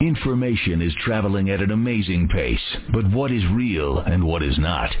Information is traveling at an amazing pace, but what is real and what is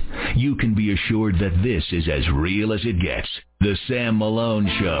not? You can be assured that this is as real as it gets. The Sam Malone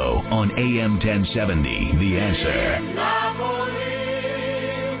Show on AM 1070, The Answer. I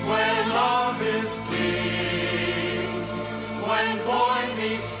believe when love is king, when boy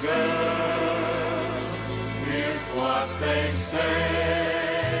meets girl, here's what they say.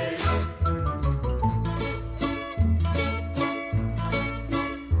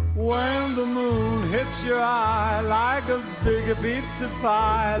 When the moon hits your eye like a big pizza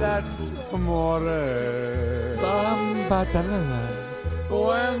pie, that's amore.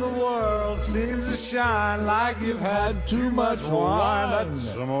 When the world seems to shine like you've had too much wine,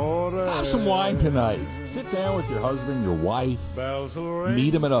 that's amore. Have some wine tonight. Sit down with your husband, your wife.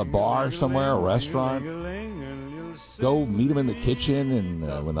 Meet him at a bar somewhere, a restaurant. Go meet him in the kitchen,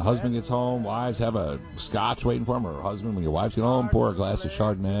 and when the husband gets home, wives have a scotch waiting for him, or husband, when your wives get home, pour a glass of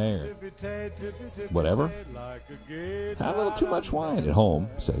Chardonnay or whatever. Have a little too much wine at home,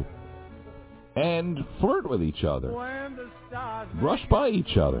 say. And flirt with each other. Brush by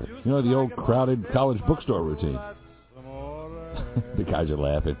each other. You know, the old crowded college bookstore routine. The guys are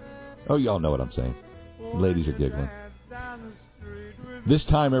laughing. Oh, y'all know what I'm saying. Ladies are giggling. This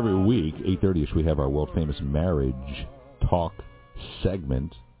time every week, 8:30ish, we have our world-famous marriage talk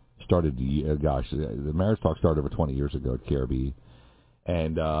segment. Started, the marriage talk started over 20 years ago at KRB,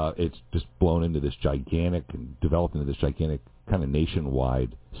 and it's just blown into this gigantic, and developed into this gigantic kind of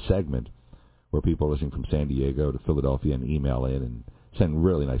nationwide segment where people are listening from San Diego to Philadelphia and email in and send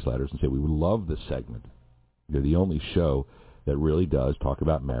really nice letters and say, we would love this segment. They're the only show that really does talk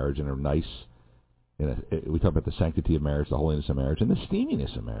about marriage in a nice... we talk about the sanctity of marriage, the holiness of marriage, and the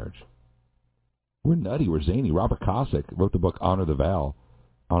steaminess of marriage. We're nutty. We're zany. Robert Kosick wrote the book Honor the Vow,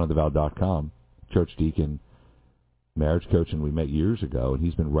 honorthevow.com, church deacon, marriage coach, and we met years ago, and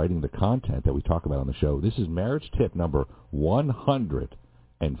he's been writing the content that we talk about on the show. This is marriage tip number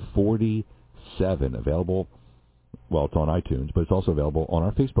 147, available, well, it's on iTunes, but it's also available on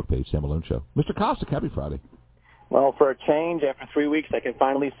our Facebook page, Sam Malone Show. Mr. Kosick, happy Friday. Well, for a change, after 3 weeks, I can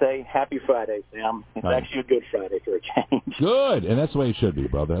finally say Happy Friday, Sam. It's actually a good Friday for a change. Good, and that's the way it should be,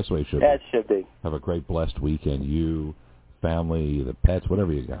 brother. That's the way it should be. That should be. Have a great, blessed weekend. You, family, the pets,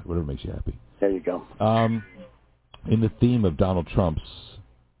 whatever you got, whatever makes you happy. There you go. In the theme of Donald Trump's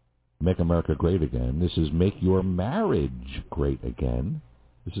Make America Great Again, this is Make Your Marriage Great Again.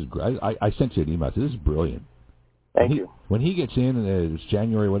 This is great. I sent you an email. This is brilliant. Thank you. When he gets in, and it's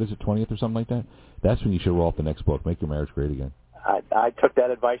January, 20th or something like that, that's when you should roll out the next book, Make Your Marriage Great Again. I took that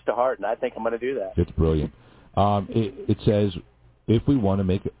advice to heart, and I think I'm going to do that. It's brilliant. It says, if we want to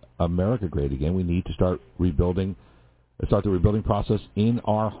make America great again, we need to start the rebuilding process in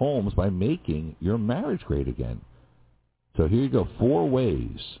our homes by making your marriage great again. So here you go, 4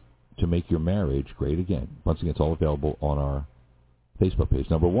 ways to make your marriage great again. Once again, it's all available on our Facebook page.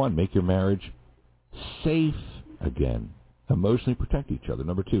 Number 1, make your marriage safe again. Emotionally protect each other.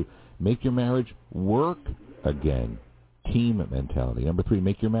 Number 2, make your marriage work again. Team mentality. Number 3,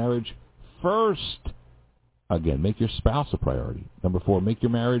 make your marriage first again. Make your spouse a priority. Number 4, make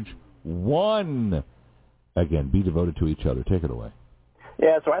your marriage one again. Be devoted to each other. Take it away.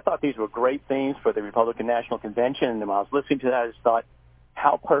 Yeah, so I thought these were great themes for the Republican National Convention, and when I was listening to that, I just thought,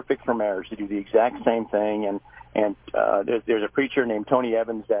 how perfect for marriage to do the exact same thing. And there's a preacher named Tony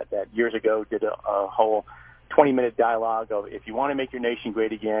Evans that years ago did a whole 20-minute dialogue of, if you want to make your nation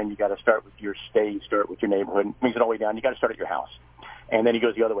great again, you got to start with your state, start with your neighborhood, and brings it all the way down. You got to start at your house. And then he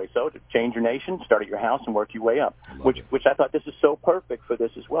goes the other way. So to change your nation, start at your house and work your way up, which I thought this is so perfect for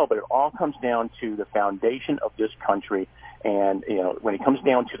this as well. But it all comes down to the foundation of this country. And, you know, when it comes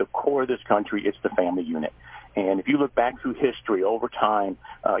down to the core of this country, it's the family unit. And if you look back through history over time,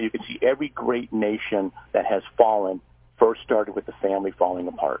 you can see every great nation that has fallen first started with the family falling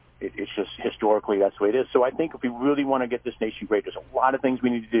apart. It's just historically that's the way it is. So I think if we really want to get this nation great, there's a lot of things we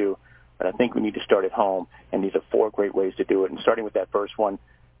need to do. But I think we need to start at home, and these are 4 great ways to do it. And starting with that first one,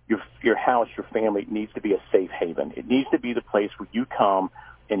 your house, your family needs to be a safe haven. It needs to be the place where you come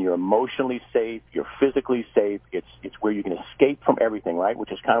and you're emotionally safe, you're physically safe. It's where you can escape from everything, right,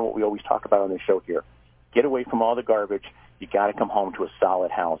 which is kind of what we always talk about on this show here. Get away from all the garbage. You got to come home to a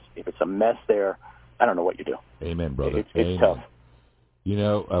solid house. If it's a mess there, I don't know what you do. Amen, brother. It's tough. You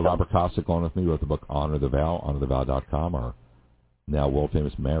know, Robert Kosick, along with me, wrote the book Honor the Vow, honorthevow.com, our now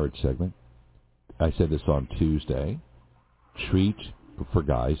world-famous marriage segment. I said this on Tuesday. Treat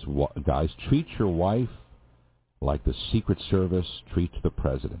your wife like the Secret Service treats the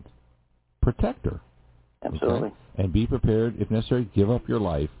president. Protect her. Absolutely. Okay? And be prepared, if necessary, give up your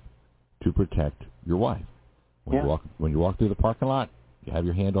life to protect your wife. When you walk through the parking lot, You have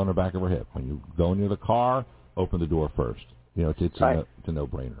your hand on her back of her hip. When you go near the car, open the door first. It's right. It's a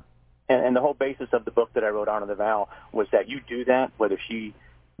no-brainer. And the whole basis of the book that I wrote, Honor the Vow, was that you do that whether she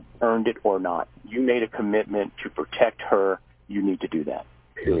earned it or not. You made a commitment to protect her. You need to do that.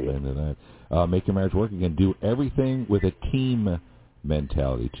 Period. Into that. Make your marriage work again. Do everything with a team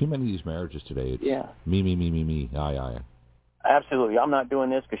mentality. Too many of these marriages today, it's me, I. Absolutely. I'm not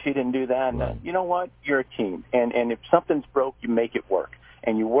doing this because she didn't do that. Right. And you know what? You're a team. And if something's broke, you make it work.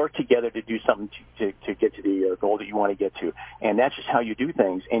 And you work together to do something to get to the goal that you want to get to. And that's just how you do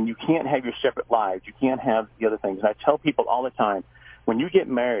things. And you can't have your separate lives. You can't have the other things. And I tell people all the time, when you get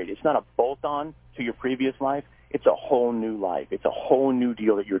married, it's not a bolt-on to your previous life. It's a whole new life. It's a whole new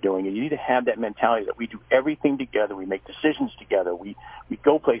deal that you're doing. And you need to have that mentality that we do everything together. We make decisions together. We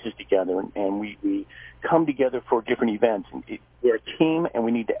go places together, and we come together for different events. And we're a team, and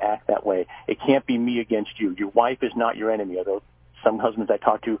we need to act that way. It can't be me against you. Your wife is not your enemy, although some husbands I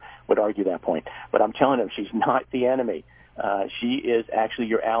talk to would argue that point. But I'm telling them she's not the enemy. She is actually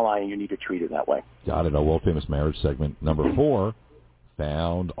your ally, and you need to treat her that way. Got it. Our world-famous marriage segment number 4,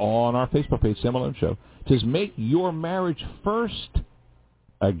 found on our Facebook page, Sam Malone Show. It says, make your marriage first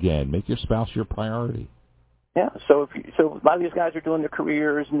again. Make your spouse your priority. Yeah, so a lot of these guys are doing their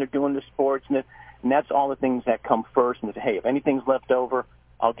careers, and they're doing the sports, and that's all the things that come first. And they say, hey, if anything's left over,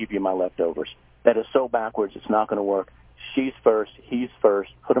 I'll give you my leftovers. That is so backwards. It's not going to work. She's first. He's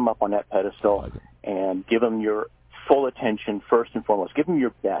first. Put him up on that pedestal and give him your full attention first and foremost. Give him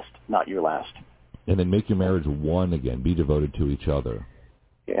your best, not your last. And then make your marriage one again. Be devoted to each other.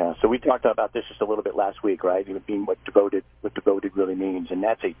 Yeah, so we talked about this just a little bit last week, right? Being what devoted really means, and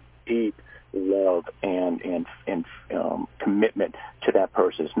that's a deep love and commitment to that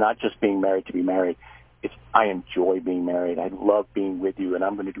person. It's not just being married to be married. It's I enjoy being married. I love being with you, and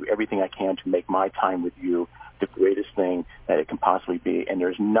I'm going to do everything I can to make my time with you the greatest thing that it can possibly be. And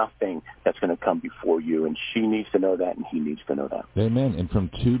there's nothing that's going to come before you. And she needs to know that, and he needs to know that. Amen. And from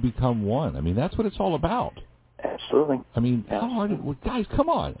two become one. I mean, that's what it's all about. Absolutely. I mean, how hard guys, come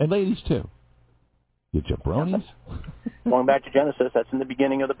on. And ladies, too. You jabronis. Going back to Genesis, that's in the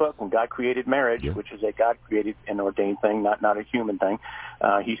beginning of the book when God created marriage, which is a God-created and ordained thing, not a human thing.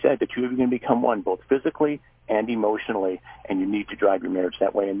 He said the two of you are going to become one, both physically and emotionally, and you need to drive your marriage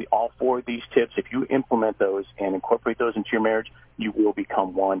that way. And all 4 of these tips, if you implement those and incorporate those into your marriage, you will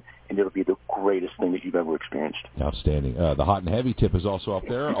become one, and it'll be the greatest thing that you've ever experienced. Outstanding. The hot and heavy tip is also up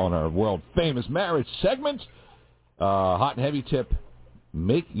there on our world-famous marriage segment. Hot and heavy tip,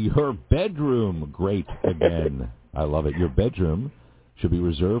 make your bedroom great again. I love it. Your bedroom should be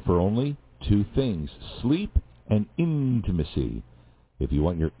reserved for only 2 things, sleep and intimacy. If you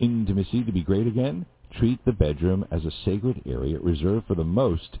want your intimacy to be great again, treat the bedroom as a sacred area reserved for the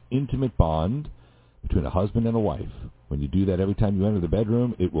most intimate bond between a husband and a wife. When you do that every time you enter the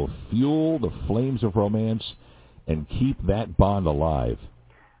bedroom, it will fuel the flames of romance and keep that bond alive.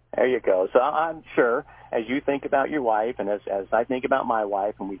 There you go. So I'm sure as you think about your wife and as I think about my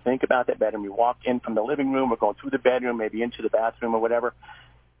wife and we think about that bedroom, we walk in from the living room, we're going through the bedroom, maybe into the bathroom or whatever,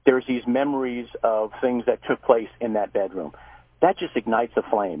 there's these memories of things that took place in that bedroom. That just ignites a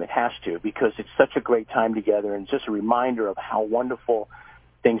flame. It has to, because it's such a great time together, and it's just a reminder of how wonderful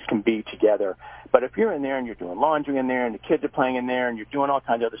things can be together. But if you're in there and you're doing laundry in there and the kids are playing in there and you're doing all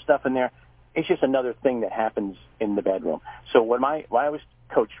kinds of other stuff in there, it's just another thing that happens in the bedroom. So what I always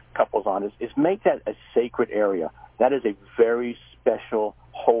coach couples on is make that a sacred area. That is a very special,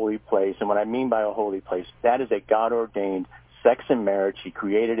 holy place. And what I mean by a holy place, that is a God-ordained sex and marriage. He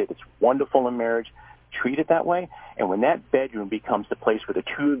created it. It's wonderful in marriage. Treat it that way. And when that bedroom becomes the place where the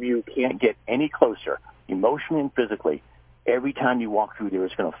two of you can't get any closer, emotionally and physically, every time you walk through there,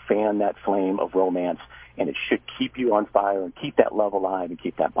 it's going to fan that flame of romance, and it should keep you on fire and keep that love alive and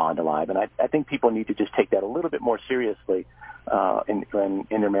keep that bond alive. And I think people need to just take that a little bit more seriously in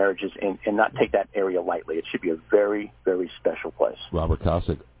their marriages and not take that area lightly. It should be a very, very special place. Robert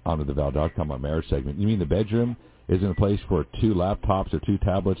Kosick, HonorTheVow.com, our marriage segment. You mean the bedroom isn't a place for 2 laptops or 2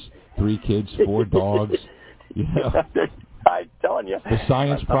 tablets, 3 kids, 4 dogs? You know, I'm telling you. The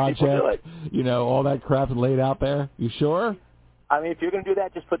science project, you know, all that crap laid out there. You sure? I mean, if you're going to do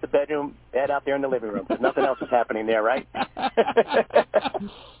that, just put the bed out there in the living room, because nothing else is happening there, right?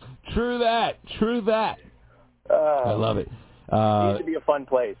 True that. I love it. It needs to be a fun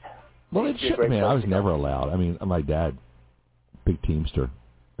place. Well, it should, man. I was never allowed. I mean, my dad, big teamster.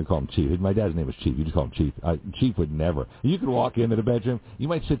 They call him Chief. My dad's name was Chief. You just call him Chief. Chief would never. You could walk into the bedroom. You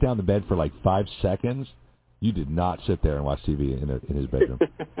might sit down in the bed for like 5 seconds. You did not sit there and watch TV in his bedroom.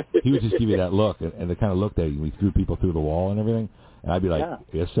 He would just give you that look, and the kind of look that he threw people through the wall and everything. And I'd be like,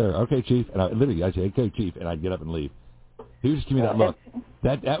 Yes, sir. Okay, Chief. And I'd say, okay, Chief. And I'd get up and leave. He would just give me that look.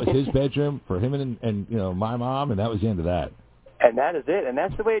 That was his bedroom for him and my mom, and that was the end of that. And that is it, and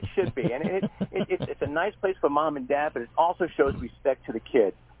that's the way it should be. And it's a nice place for mom and dad, but it also shows respect to the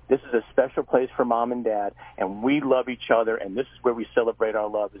kid. This is a special place for mom and dad, and we love each other, and this is where we celebrate our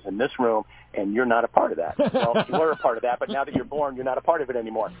love, is in this room, and you're not a part of that. Well, you were a part of that, but now that you're born, you're not a part of it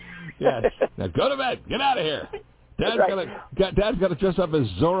anymore. Yes. Now go to bed. Get out of here. Dad's got to dress up as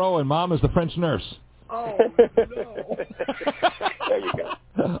Zorro, and Mom is the French nurse. Oh, no. There you go.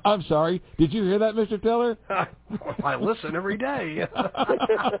 I'm sorry. Did you hear that, Mr. Tiller? I listen every day.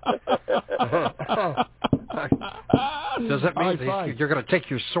 Does that mean you're going to take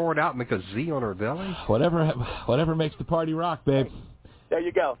your sword out and make a Z on her belly? Whatever makes the party rock, babe. There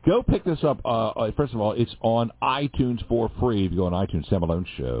you go. Go pick this up. First of all, it's on iTunes for free. If you go on iTunes, Sam Malone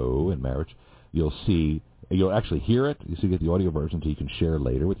Show and Marriage, you'll actually hear it. You get the audio version so you can share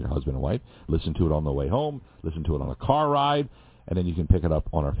later with your husband and wife. Listen to it on the way home. Listen to it on a car ride. And then you can pick it up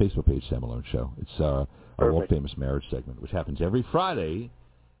on our Facebook page, Sam Malone Show. It's our world-famous marriage segment, which happens every Friday.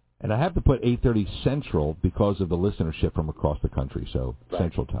 And I have to put 8:30 Central because of the listenership from across the country, so right.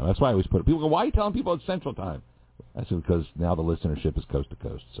 Central Time. That's why I always put it. People go, why are you telling people it's Central Time? I said, because now the listenership is coast to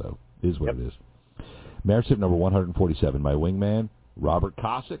coast, so it is what it is. Marriage tip number 147, my wingman, Robert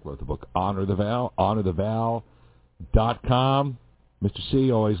Kosick, wrote the book Honor the Vow, honorthevow.com. Mr.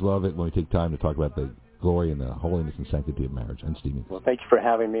 C, always love it when we take time to talk about the glory and the holiness and sanctity of marriage. And Stevie. Well, thank you for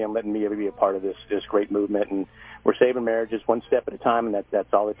having me and letting me be a part of this great movement. And we're saving marriages one step at a time, and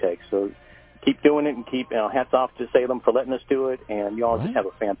that's all it takes. So keep doing it, and hats off to Salem for letting us do it. And you all just have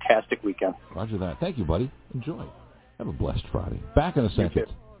a fantastic weekend. Roger that. Thank you, buddy. Enjoy. Have a blessed Friday. Back in a second.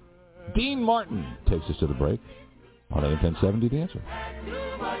 Dean Martin takes us to the break on AM 1070, The Answer.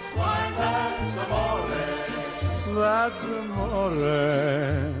 That's amore.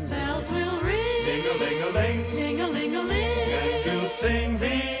 Bells will ring, ding-a-ling-a-ling, ding-a-ling-a-ling, and you'll sing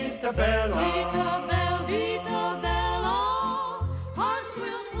Vita Bella.